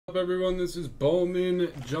Up everyone, this is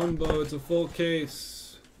Bowman Jumbo. It's a full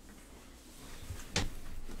case.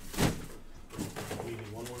 We need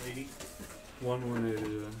 180. 180.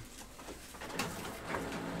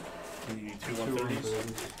 You need two 130s.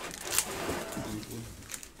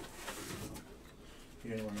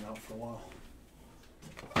 You're running out for a while.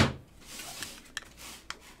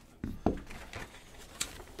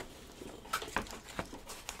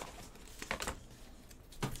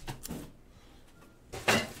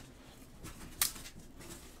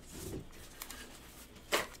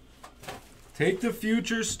 Take the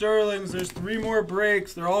future Sterlings. There's 3 more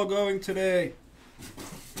breaks. They're all going today.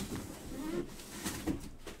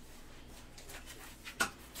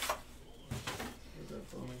 Where's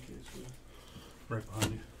that Bowman case for? Right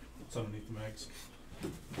behind you. It's underneath the mags.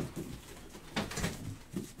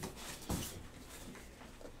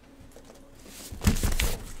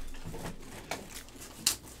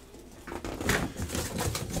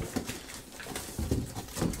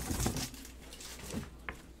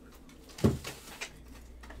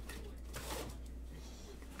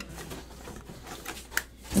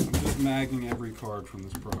 Magging every card from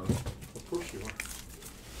this product. Of course you are.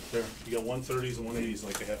 There, you got 130s and 180s,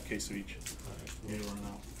 like a half case of each. Alright, you're running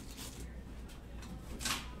out.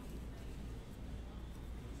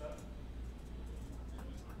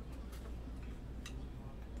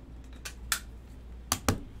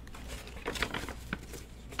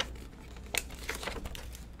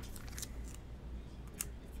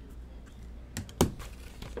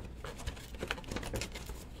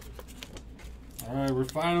 Alright, we're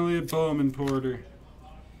finally at Bowman, Porter.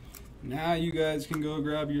 Now you guys can go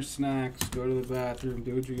grab your snacks, go to the bathroom,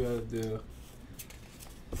 do what you gotta do.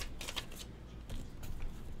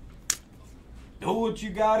 Do what you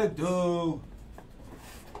gotta do.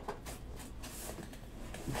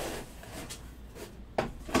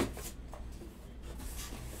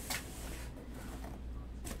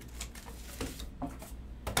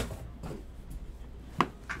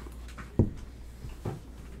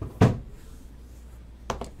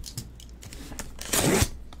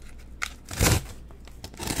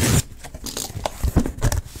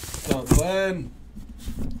 Glenn,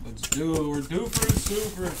 let's do it. We're due for a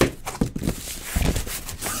super.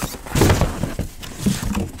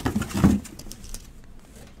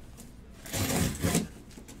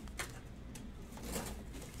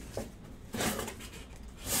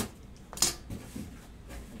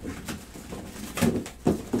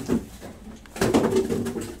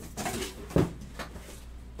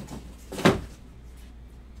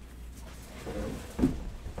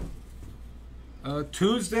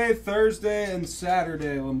 Tuesday, Thursday, and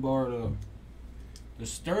Saturday, Lombardo. The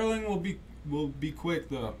Sterling will be quick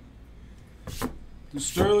though. The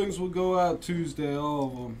Sterlings will go out Tuesday, all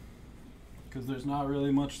of them, because there's not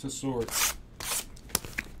really much to sort.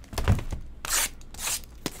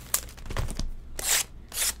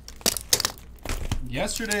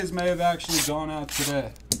 Yesterday's may have actually gone out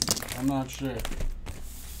today. I'm not sure.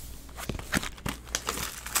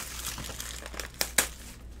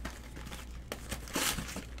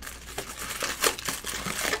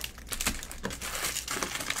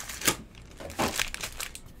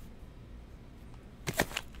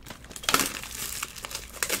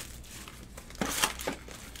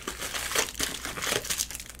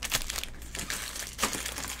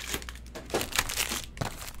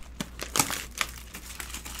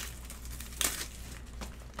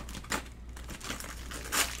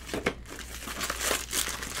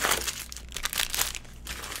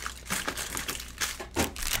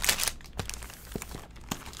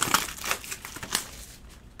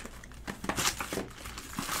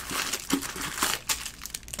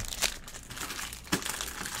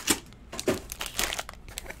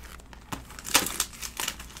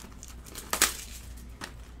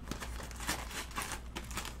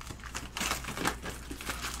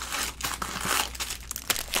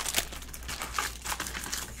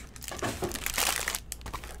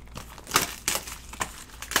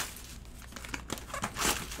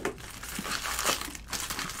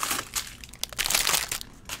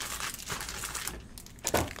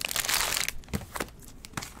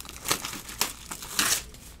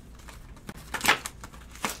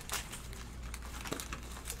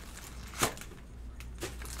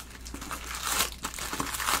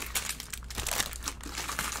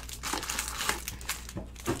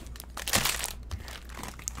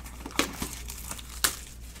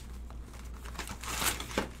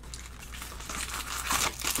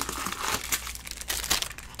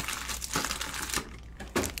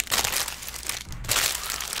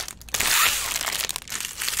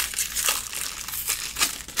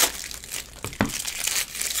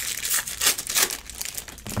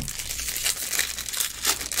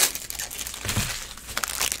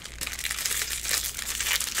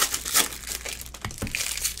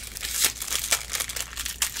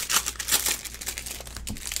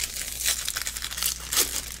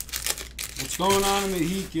 What's going on in the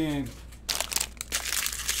Heat game?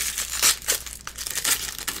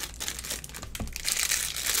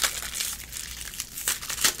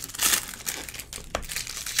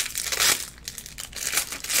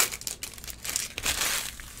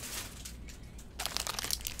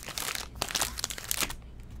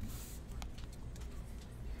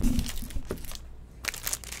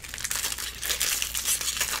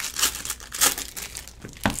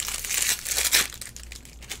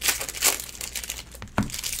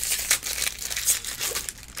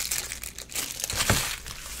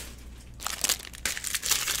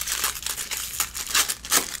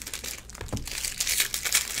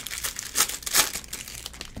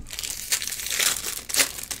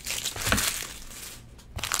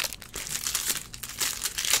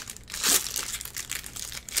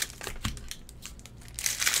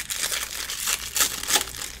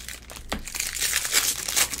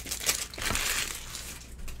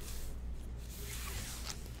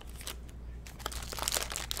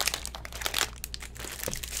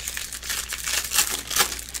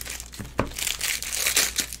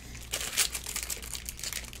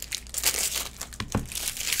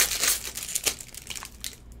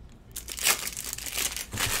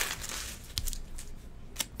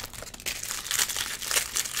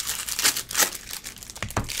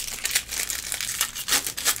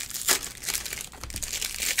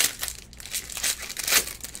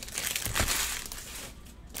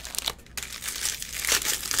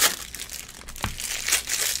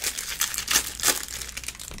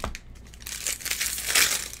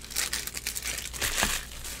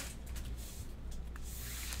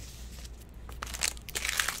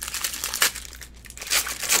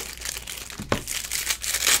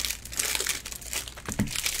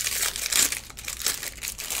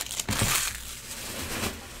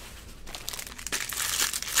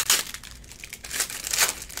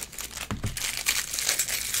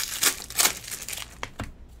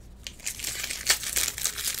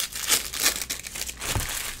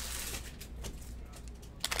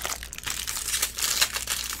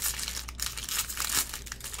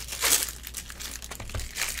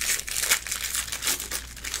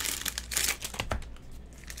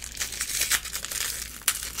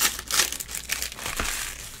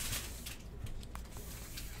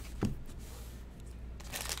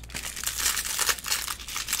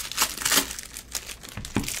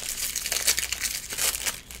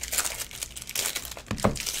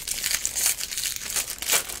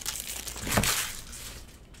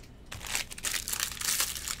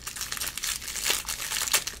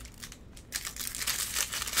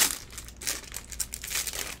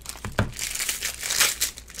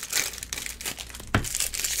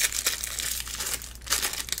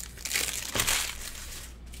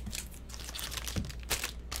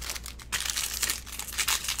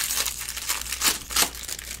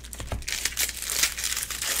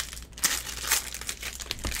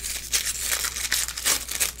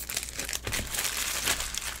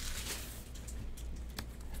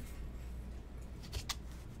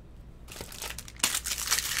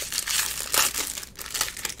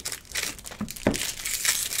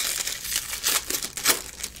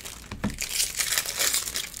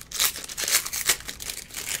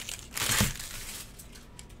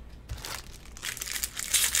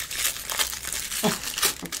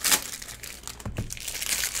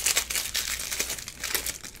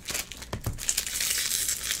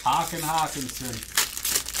 Hawkinson.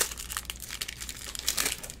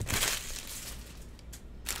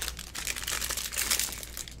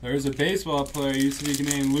 There's a baseball player used to be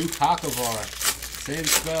named Luke Hokovar. Same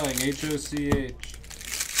spelling, H-O-C-H.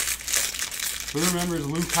 Who remembers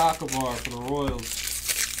Luke Hokovar for the Royals?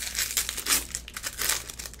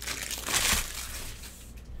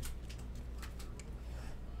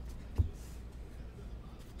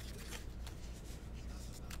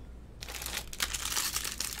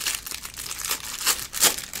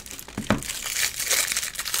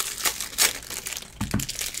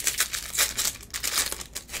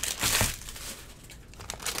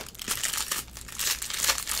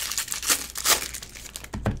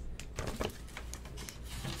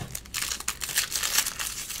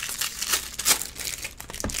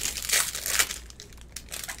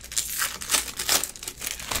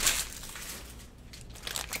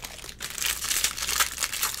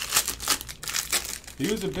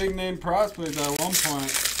 He was a big name prospect at one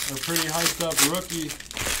point, a pretty hyped up rookie.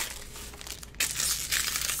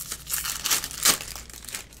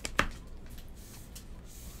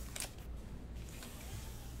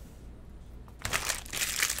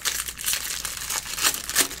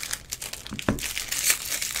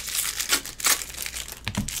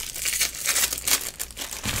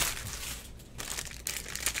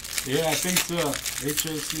 Yeah, I think so.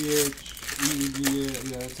 HOCH.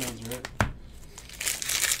 Yeah, that sounds right.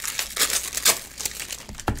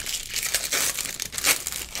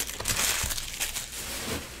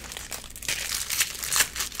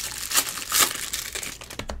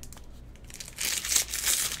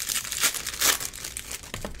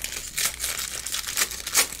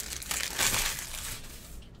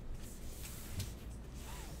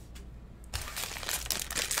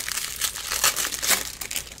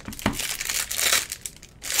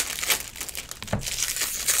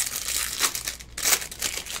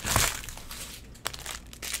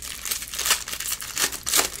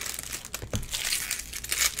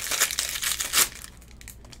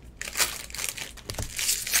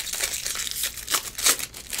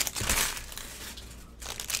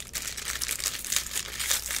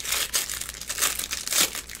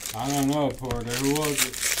 I don't know, Porter. Who was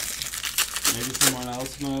it? Maybe someone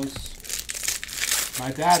else knows.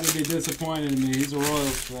 My dad would be disappointed in me. He's a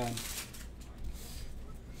Royals fan.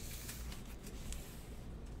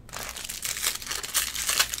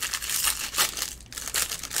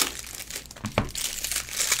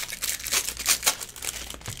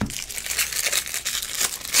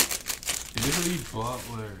 Billy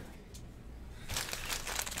Butler.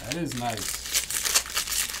 That is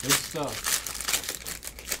nice. Good stuff.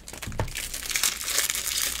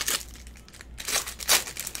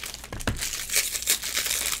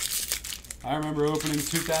 I remember opening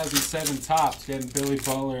 2007 Topps, getting Billy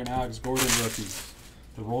Butler and Alex Gordon rookies.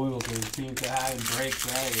 The Royals were the team to have and break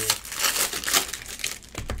that year.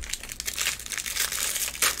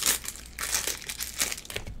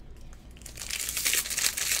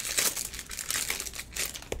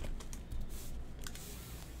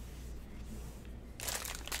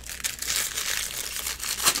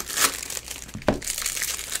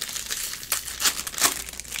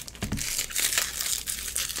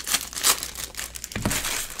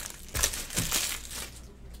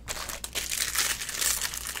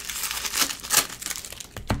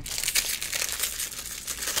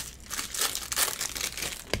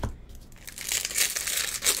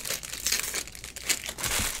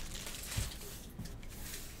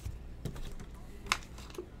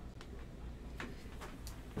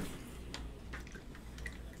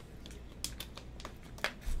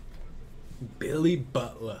 Billy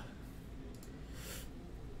Butler.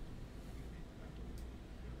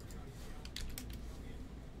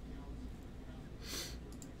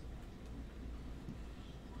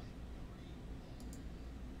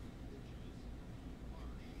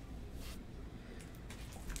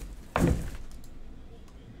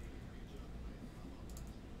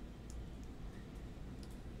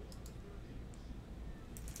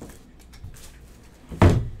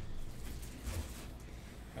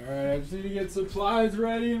 Alright, I just need to get supplies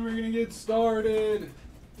ready and we're gonna get started.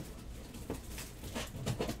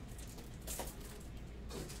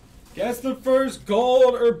 Guess the first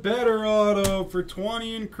gold or better auto for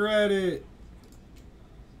 20 in credit.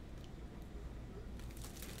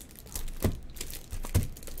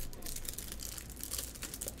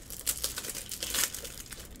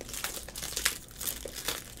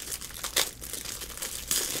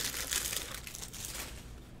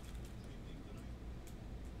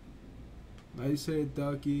 Nice hit,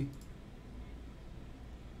 Ducky.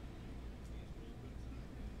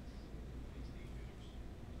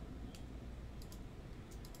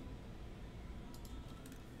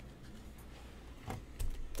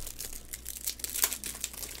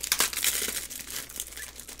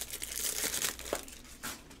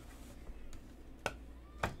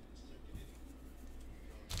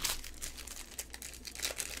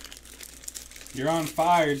 You're on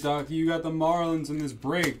fire, Ducky. You got the Marlins in this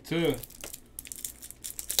break, too.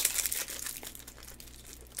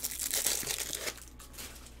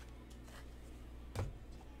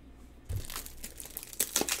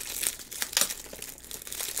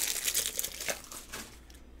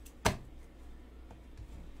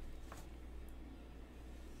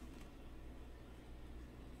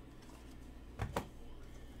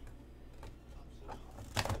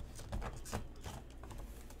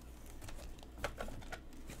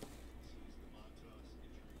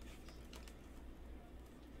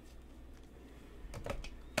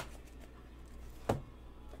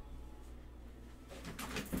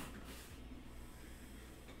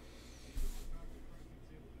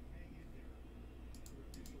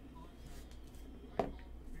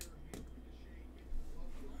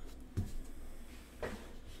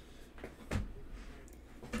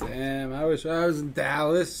 Damn, I wish I was in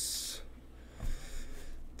Dallas.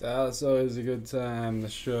 Dallas always a good time, the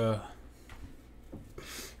show.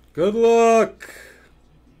 Good luck.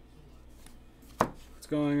 Let's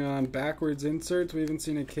going on? Backwards inserts? We haven't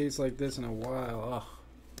seen a case like this in a while. Ugh.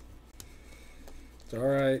 It's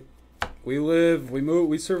alright. We live, we move,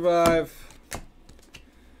 we survive.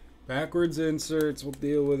 Backwards inserts, we'll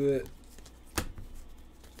deal with it.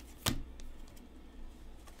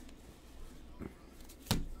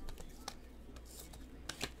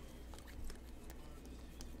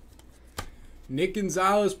 Nick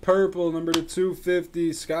Gonzalez purple, number to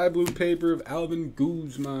 250. Sky blue paper of Alvin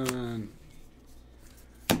Guzman.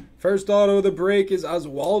 First auto of the break is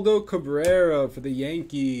Oswaldo Cabrera for the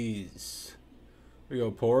Yankees. There we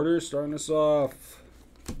go, Porter starting us off.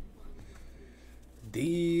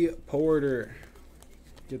 D. Porter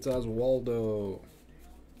gets Oswaldo.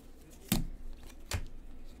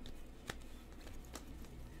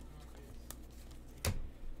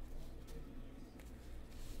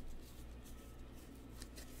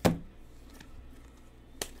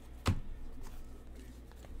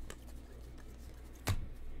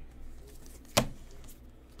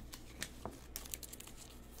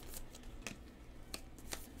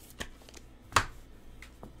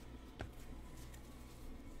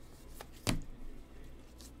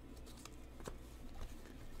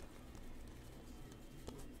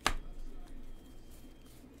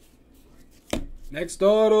 Next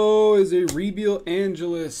auto is a Rebiel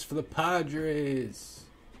Angeles for the Padres.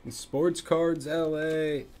 In Sports Cards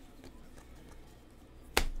LA.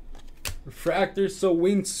 Refractor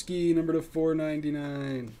Sawinski, number to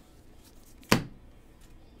 499.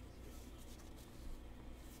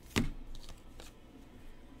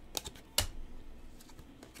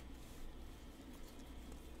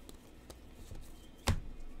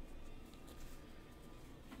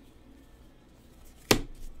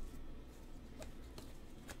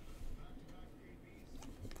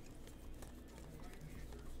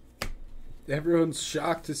 Everyone's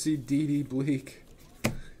shocked to see Didi Bleak.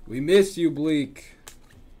 We miss you, Bleak.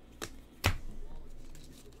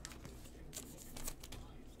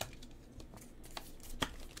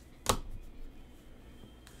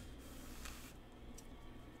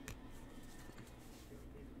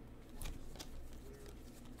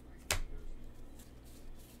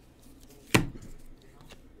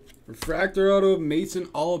 Refractor auto of Mason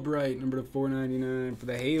Albright, number to 499 for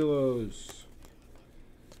the Halos.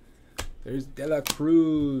 There's De La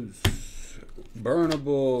Cruz,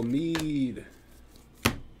 Burnable, Mead.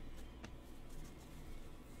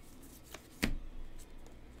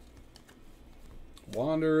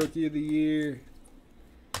 Wander Rookie of the Year.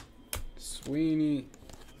 Sweeney.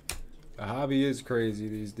 The hobby is crazy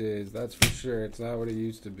these days, that's for sure. It's not what it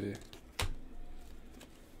used to be.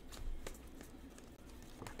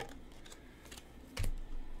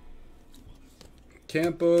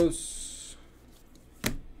 Campos.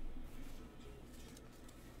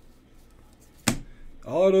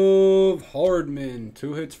 Auto of Hardman.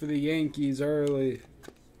 2 hits for the Yankees early.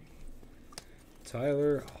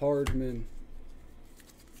 Tyler Hardman.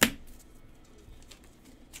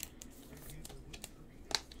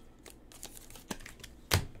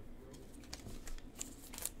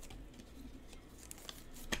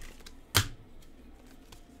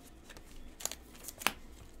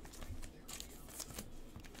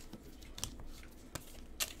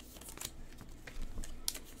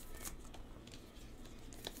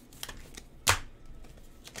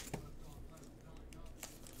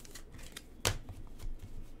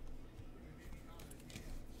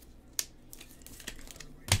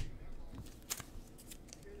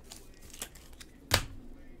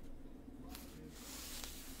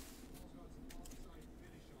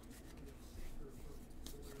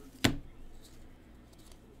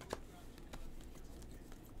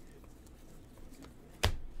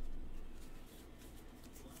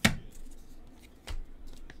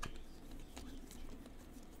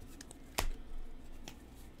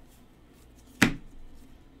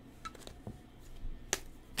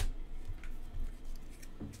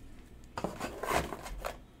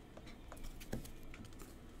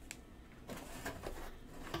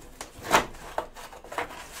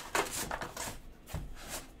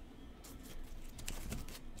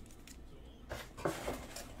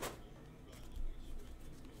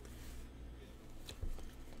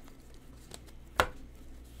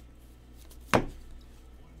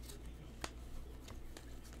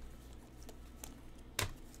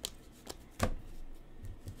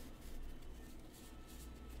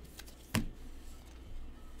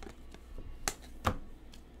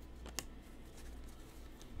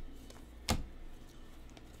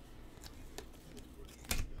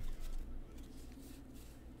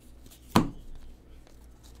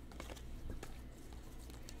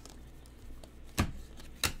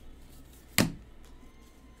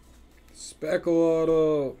 Speckle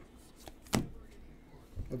auto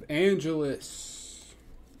of Angeles.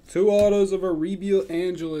 2 autos of Aribio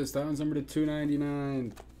Angeles. That one's number to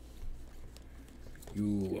 299.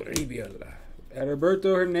 Aribio.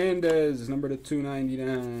 Adalberto Hernandez, number to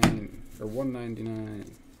 299 or 199.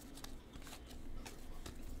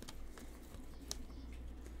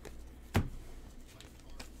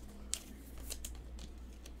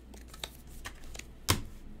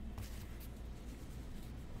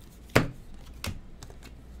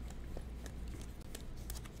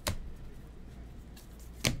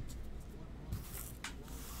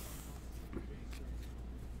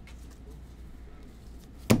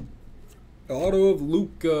 Auto of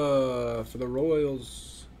Luca for the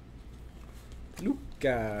Royals.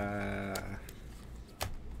 Luca.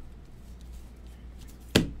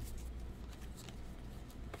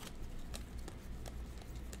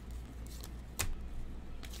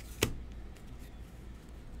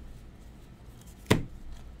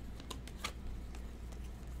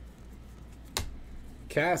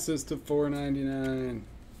 Cassis to 499.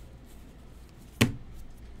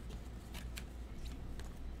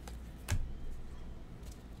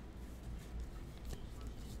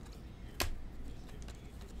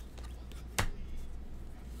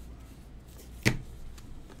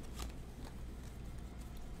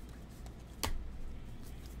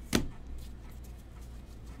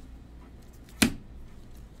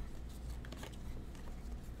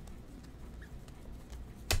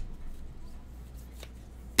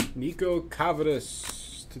 Nico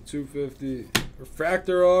Cavadas to 250.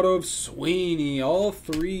 Refractor auto of Sweeney. All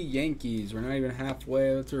 3 Yankees. We're not even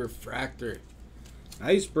halfway. That's a refractor.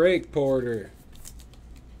 Nice break, Porter.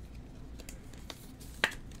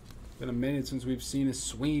 Been a minute since we've seen a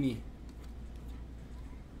Sweeney.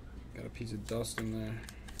 Got a piece of dust in there.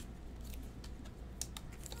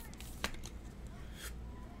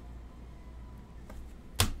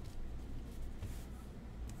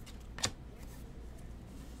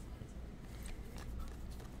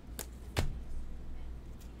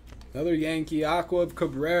 Another Yankee, Aqua of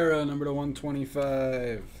Cabrera, number to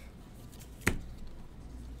 125.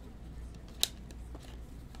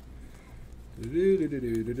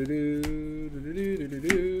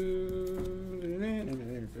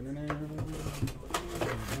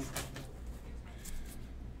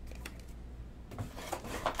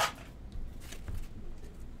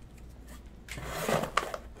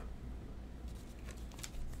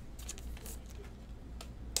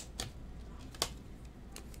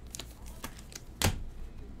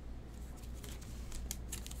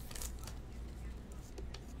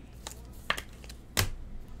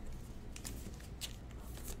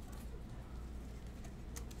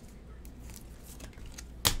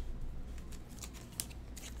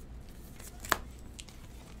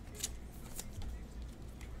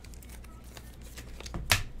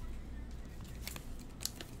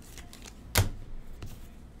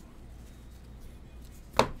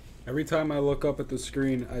 Every time I look up at the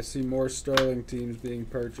screen, I see more Sterling teams being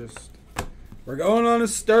purchased. We're going on a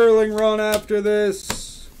Sterling run after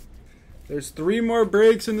this. There's 3 more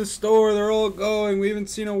breaks in the store. They're all going. We haven't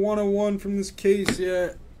seen a 101 from this case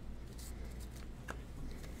yet.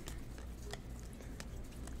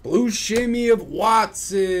 Blue shimmy of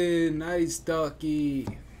Watson. Nice, Ducky.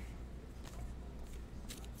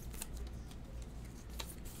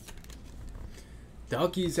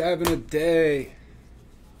 Ducky's having a day.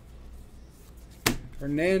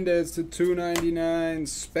 Hernandez to 299.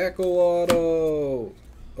 Speckle auto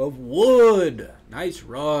of Wood. Nice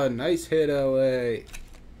run. Nice hit, LA.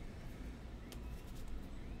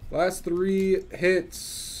 Last 3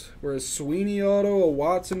 hits were a Sweeney auto, a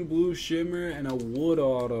Watson blue shimmer, and a Wood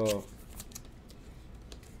auto.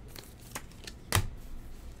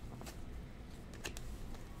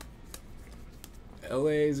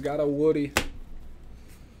 LA's got a Woody.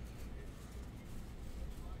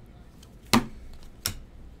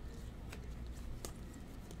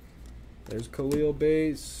 There's Khalil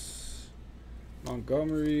base,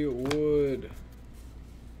 Montgomery, Wood.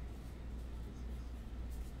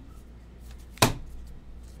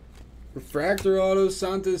 Refractor auto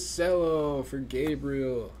Santacello for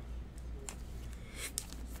Gabriel.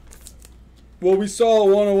 Well, we saw a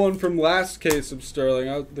 101 from last case of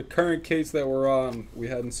Sterling. The current case that we're on, we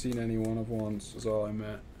hadn't seen any 101s, is all I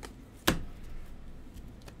meant.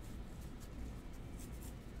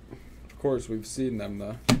 Of course, we've seen them,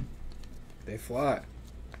 though. They fly.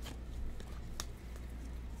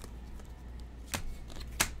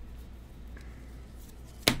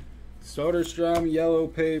 Soderstrom yellow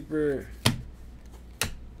paper.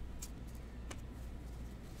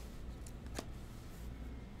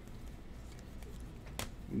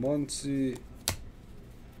 Muncie.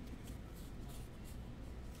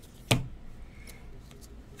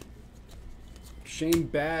 Shane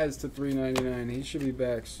Baz to 399. He should be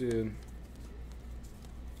back soon.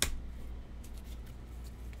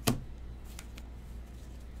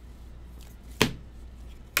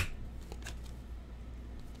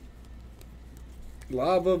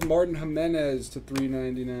 Love of Martin Jimenez to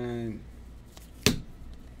 399.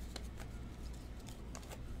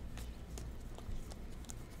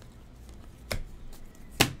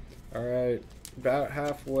 All right, about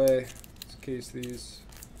halfway. Let's case these.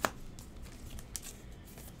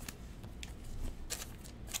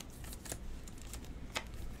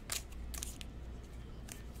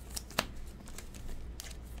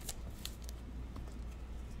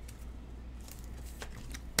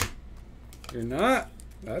 You're not?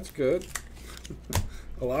 That's good.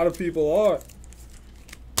 A lot of people are.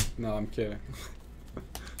 No, I'm kidding.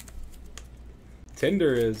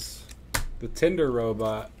 Tinder is. The Tinder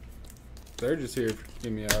robot. They're just here to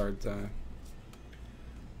give me a hard time.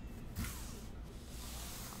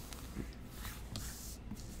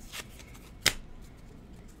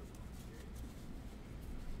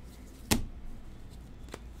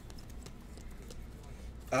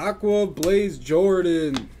 Aqua Blaze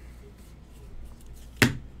Jordan.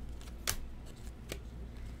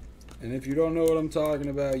 And if you don't know what I'm talking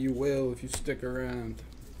about, you will if you stick around.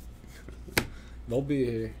 They'll be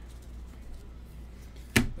here.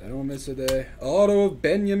 I don't miss a day. Auto of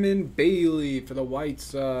Benjamin Bailey for the White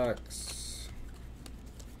Sox.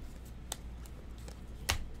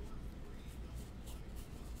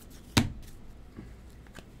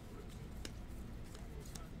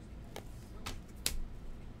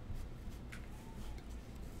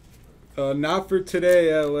 Not for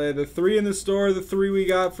today, LA. The 3 in the store, the 3 we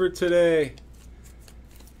got for today.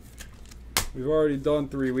 We've already done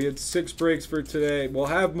 3. We had 6 breaks for today. We'll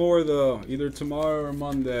have more, though, either tomorrow or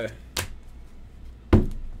Monday.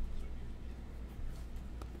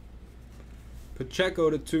 Pacheco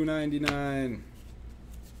to 299.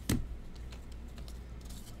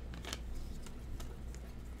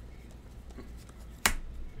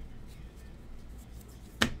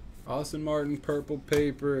 Austin Martin, purple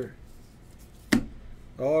paper.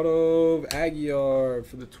 Auto of Aguiar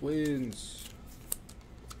for the Twins.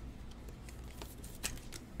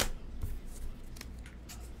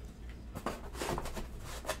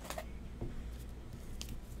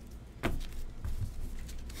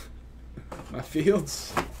 My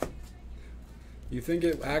Fields? You think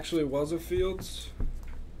it actually was a Fields?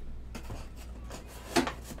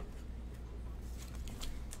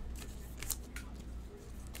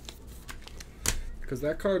 Because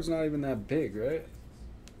that card's not even that big, right?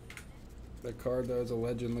 That card that was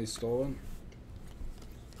allegedly stolen.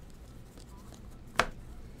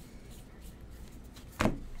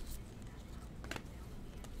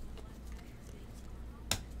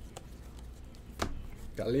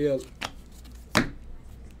 Khalil.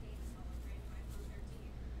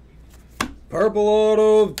 Purple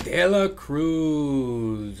auto, De La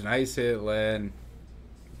Cruz. Nice hit, Len.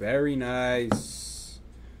 Very nice.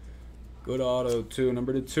 Good auto, too.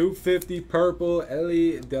 Number to 250, purple,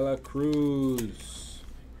 Ellie De La Cruz.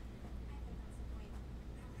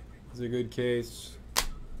 It's a good case.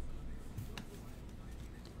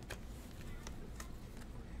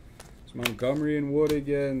 It's Montgomery and Wood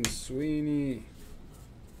again. Sweeney.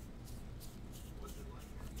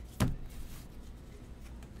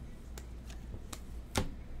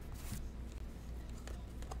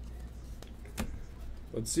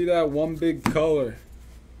 Let's see that one big color.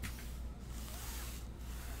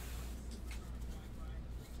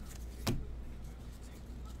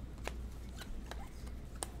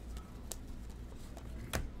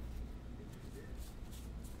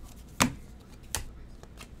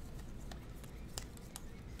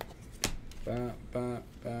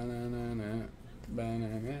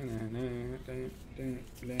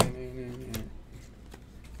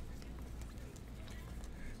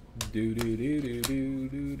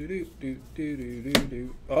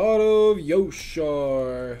 Auto of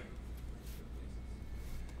Yoshar.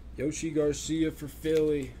 Yoshi Garcia for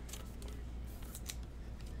Philly.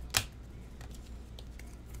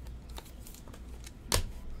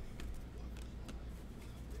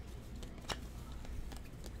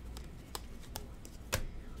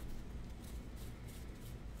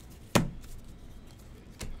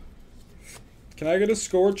 Can I get a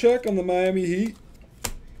score check on the Miami Heat?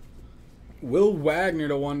 Will Wagner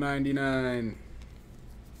to 199.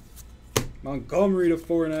 Montgomery to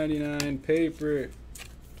 499. Paper.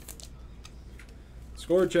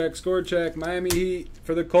 Score check, score check. Miami Heat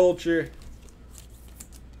for the culture.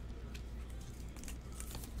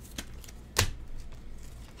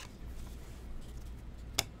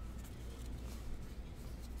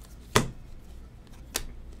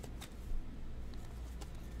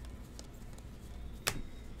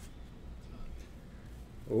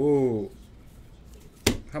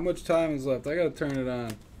 How much time is left? I gotta turn it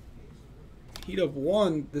on. Heat up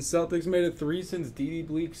 1. The Celtics made it 3 since D.D.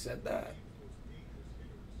 Bleak said that.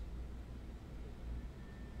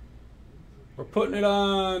 We're putting it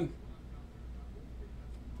on.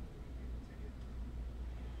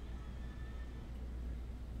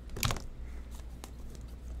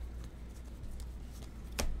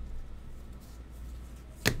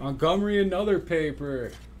 Montgomery, another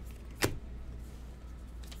paper.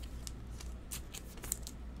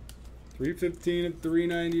 315 of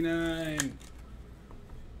 399.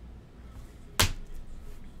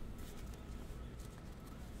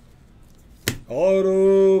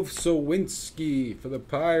 Auto Sawinski for the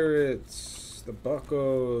Pirates. The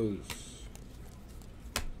Buccos.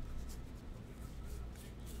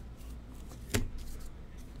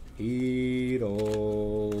 Beatles.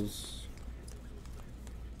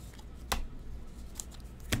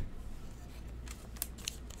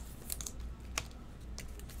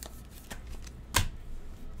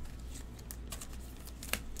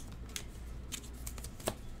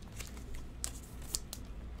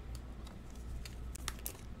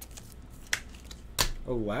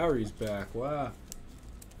 Oh, Lowry's back. Wow.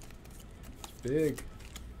 It's big.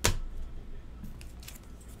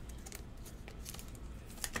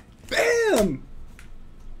 Bam!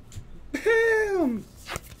 Bam!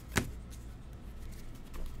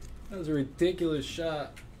 That was a ridiculous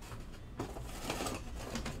shot.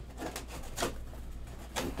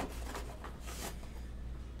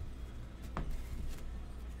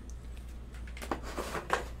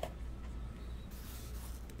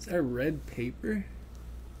 Is that red paper?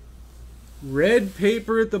 Red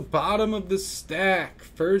paper at the bottom of the stack.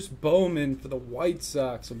 First Bowman for the White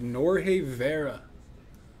Sox of Norge Vera.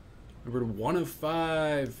 Number 1 of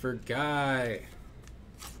 5 for Guy.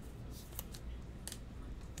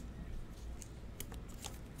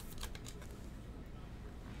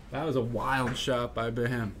 That was a wild shot by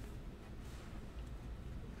Bam.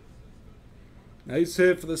 Nice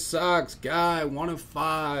hit for the Sox. Guy, 1 of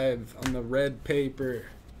 5 on the red paper.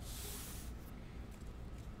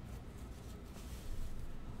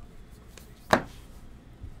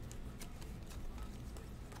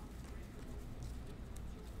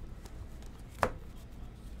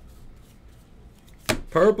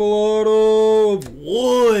 Purple auto of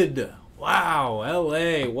Wood. Wow,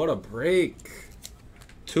 LA, what a break.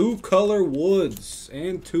 2 color Woods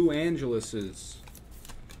and 2 Angeleses.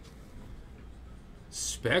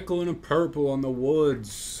 Speckle and a purple on the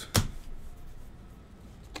Woods.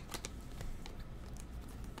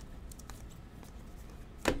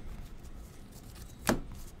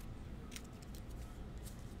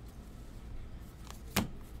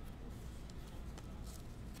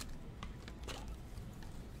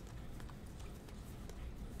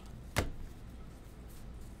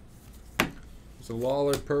 There's a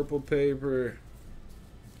Lawler purple paper.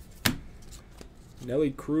 Nelly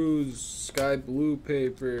Cruz sky blue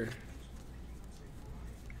paper.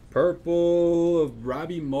 Purple of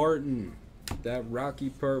Robbie Martin. That Rocky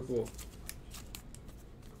purple.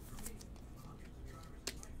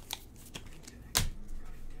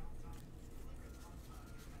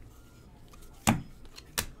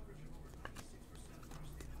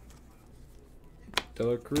 De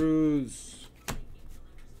La Cruz.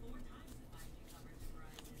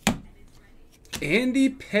 Andy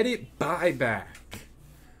Pettit buyback.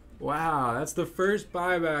 Wow, that's the first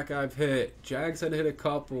buyback I've hit. Jags had hit a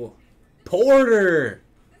couple. Porter.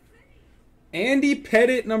 Andy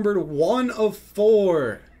Pettit numbered 1 of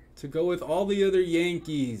 4 to go with all the other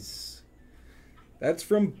Yankees. That's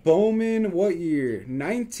from Bowman. What year?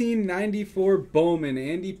 1994 Bowman.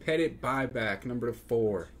 Andy Pettit buyback number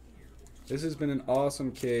 4. This has been an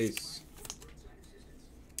awesome case.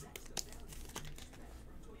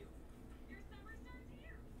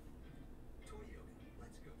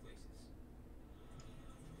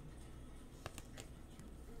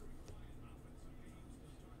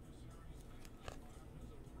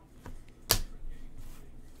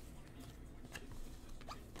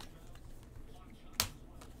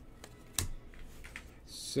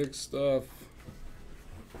 Sick stuff.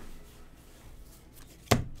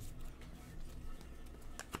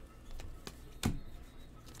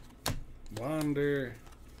 Wander.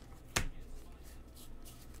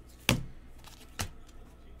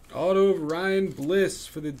 Auto of Ryan Bliss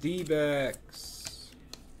for the D-backs.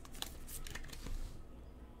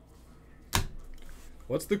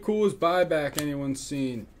 What's the coolest buyback anyone's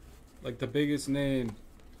seen? Like the biggest name?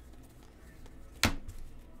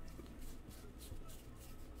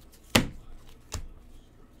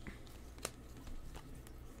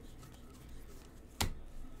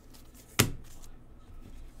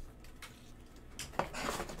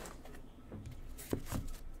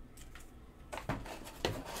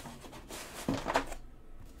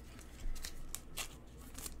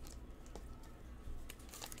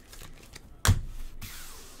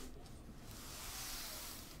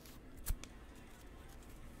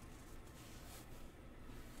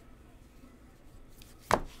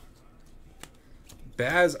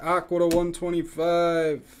 Baz Aqua to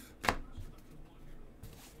 125.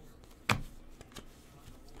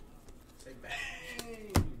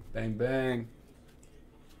 Bang, bang.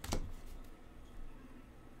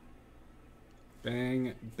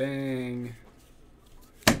 Bang, bang.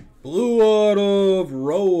 Blue auto of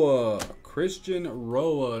Roa. Christian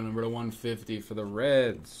Roa, number to 150 for the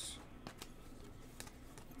Reds.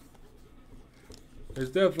 There's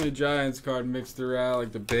definitely a Giants card mixed throughout,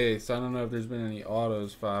 like the base. I don't know if there's been any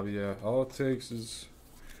autos, Fabio. All it takes is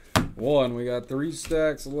one. We got 3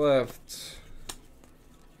 stacks left.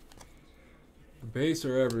 The base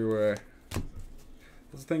are everywhere.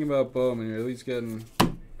 That's the thing about Bowman. You're at least getting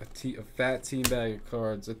a fat team bag of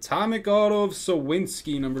cards. Atomic auto of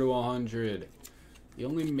Sawinski, number to 100. The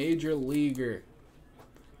only major leaguer.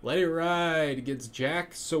 Let it ride. Gets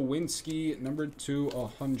Jack Sawinski, number to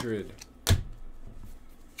 100.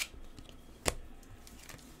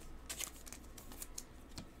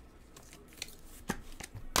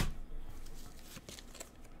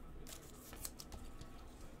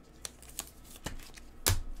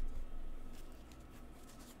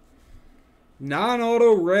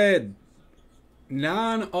 Non-auto red.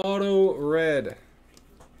 Non-auto red.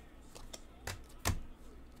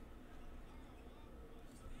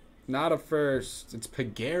 Not a first. It's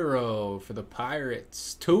Peguero for the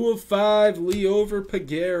Pirates. 2 of 5. Lee over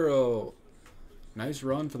Peguero. Nice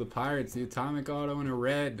run for the Pirates. The atomic auto in a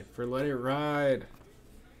red for Let It Ride.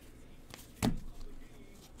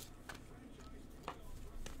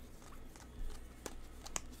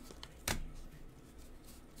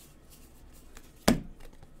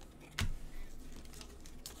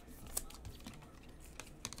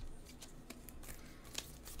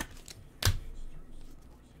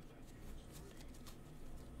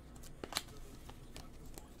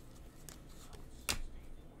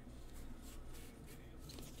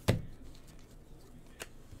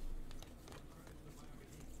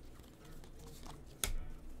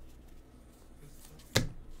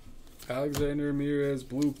 Alexander Ramirez,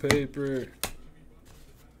 blue paper.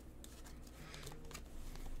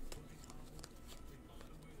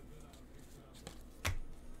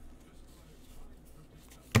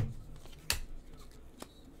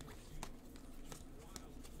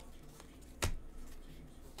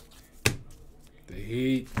 The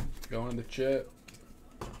Heat going in the chat.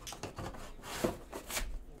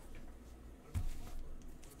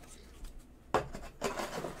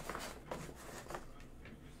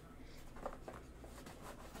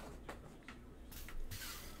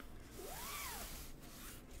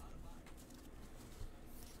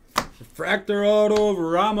 Refractor auto of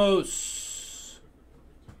Ramos.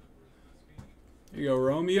 There you go,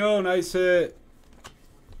 Romeo. Nice hit.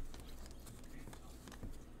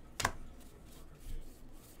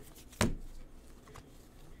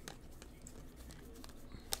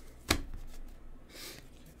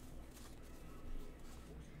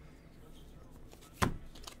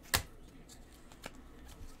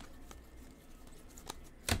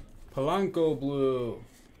 Polanco blue.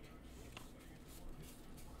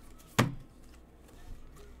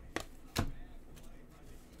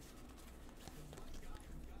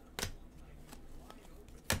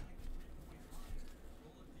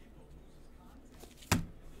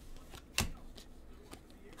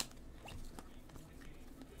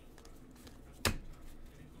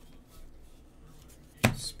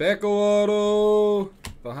 Speckle auto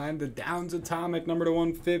behind the Downs atomic, number to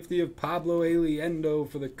 150 of Pablo Aliendo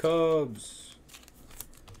for the Cubs.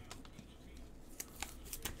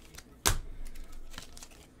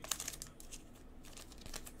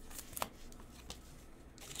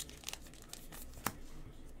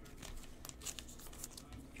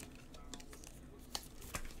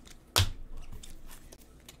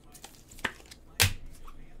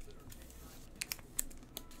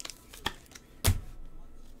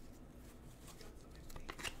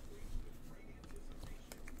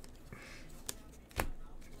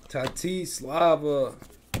 Tatis Lava.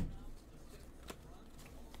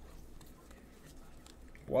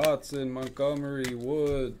 Watson, Montgomery,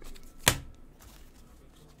 Wood.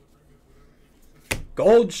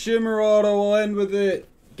 Gold Shimmer auto, we'll end with it.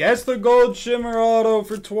 Guess the Gold Shimmer auto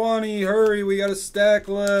for 20. Hurry, we got a stack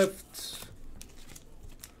left.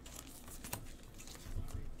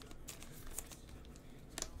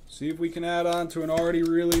 See if we can add on to an already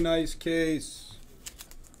really nice case.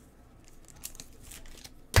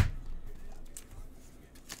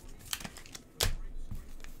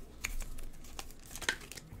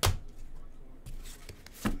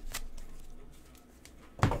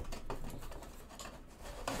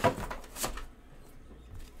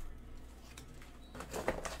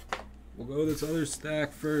 We'll go this other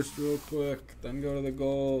stack first real quick, then go to the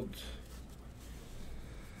gold.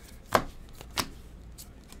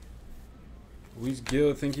 Luis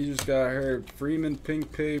Gill, I think he just got hurt. Freeman,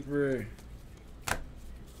 pink paper.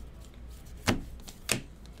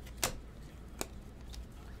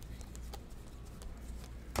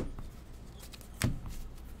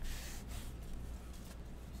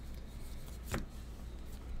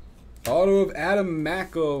 Auto of Adam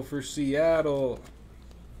Macko for Seattle.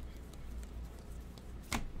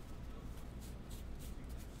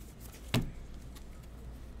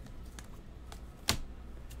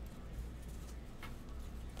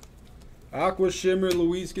 Aqua Shimmer,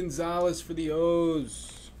 Luis Gonzalez for the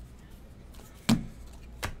O's.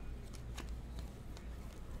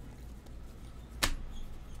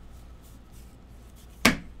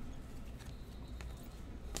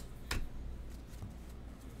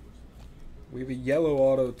 We have a yellow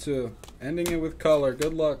auto too. Ending it with color.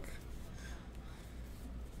 Good luck.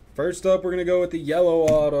 First up, we're going to go with the yellow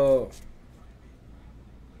auto.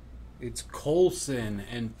 It's Colson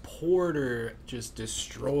and Porter just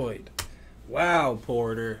destroyed. Wow,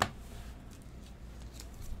 Porter.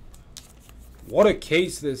 What a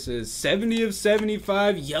case this is. 70 of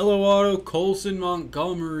 75, yellow auto, Colson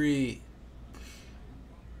Montgomery.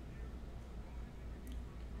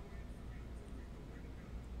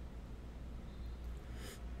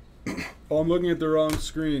 Oh, I'm looking at the wrong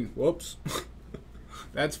screen. Whoops.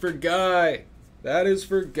 That's for Guy. That is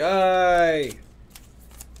for Guy.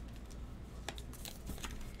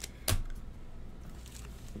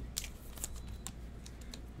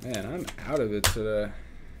 Man, I'm out of it today.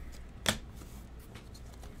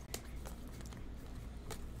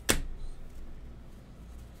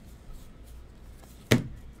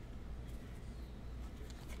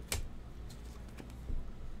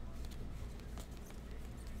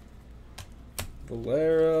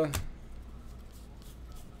 Valera.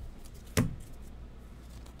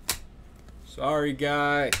 Sorry,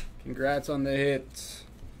 Guy. Congrats on the hit.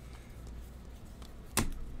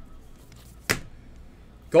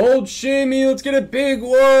 Gold shimmy, let's get a big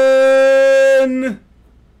one.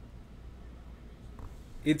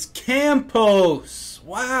 It's Campos.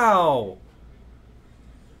 Wow.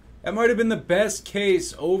 That might have been the best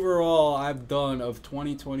case overall I've done of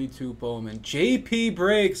 2022 Bowman. JP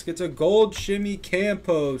Breaks gets a gold shimmy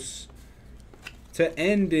Campos to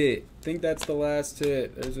end it. I think that's the last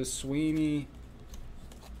hit. There's a Sweeney.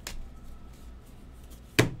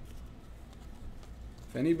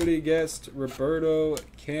 If anybody guessed Roberto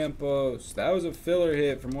Campos, that was a filler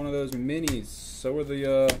hit from one of those minis. So were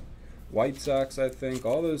the White Sox, I think.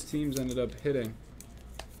 All those teams ended up hitting.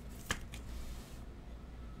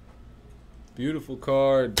 Beautiful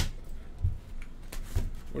card.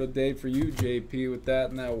 What a day for you, JP, with that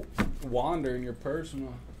and that Wander in your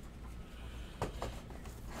personal.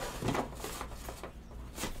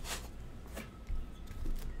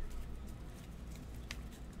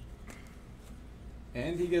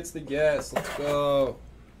 And he gets the guess. Let's go.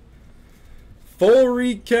 Full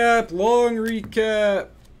recap, long recap.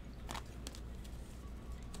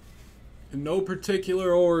 In no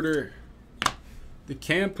particular order. The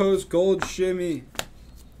Campos gold shimmy.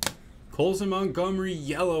 Colson Montgomery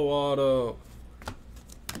yellow auto.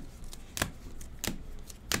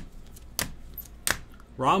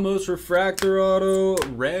 Ramos refractor auto.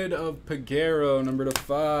 Red of Peguero, number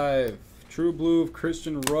 /5. True blue of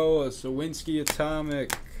Christian Roa. Sawinski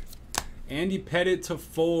atomic. Andy Pettit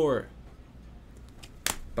 /4.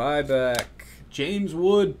 Buyback. James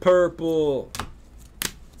Wood purple.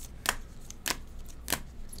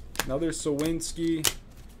 Another Sawinski.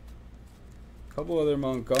 Couple other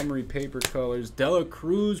Montgomery paper colors. Dela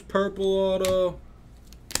Cruz purple auto.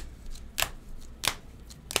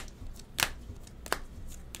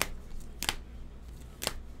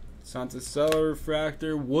 Santasella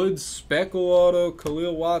refractor. Woods speckle auto.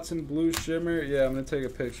 Khalil Watson blue shimmer. Yeah, I'm going to take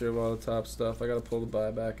a picture of all the top stuff. I got to pull the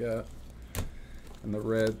buyback out. And the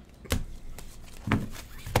red.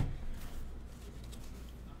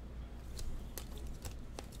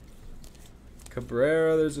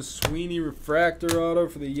 Cabrera, there's a Sweeney refractor auto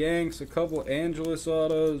for the Yanks, a couple Angeles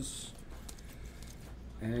autos,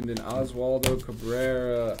 and an Oswaldo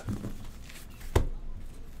Cabrera.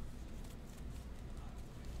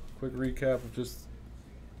 Quick recap of just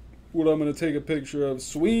what I'm going to take a picture of.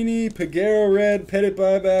 Sweeney, Peguero red, Pettit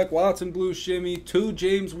buyback, Watson blue shimmy, 2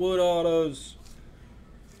 James Wood autos,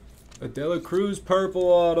 a Dela Cruz purple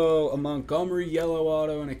auto, a Montgomery yellow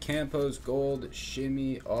auto, and a Campos gold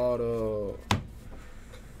shimmy auto.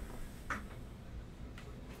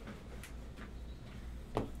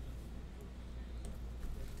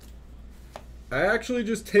 I actually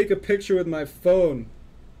just take a picture with my phone,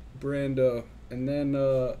 Brando, and then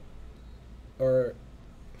our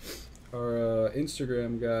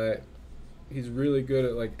Instagram guy, he's really good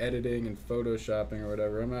at like editing and photoshopping or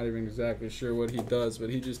whatever. I'm not even exactly sure what he does, but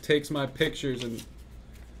he just takes my pictures and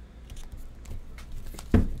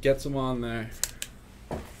gets them on there.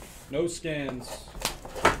 No scans.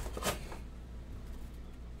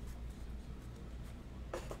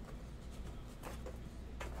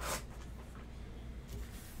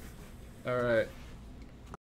 All right.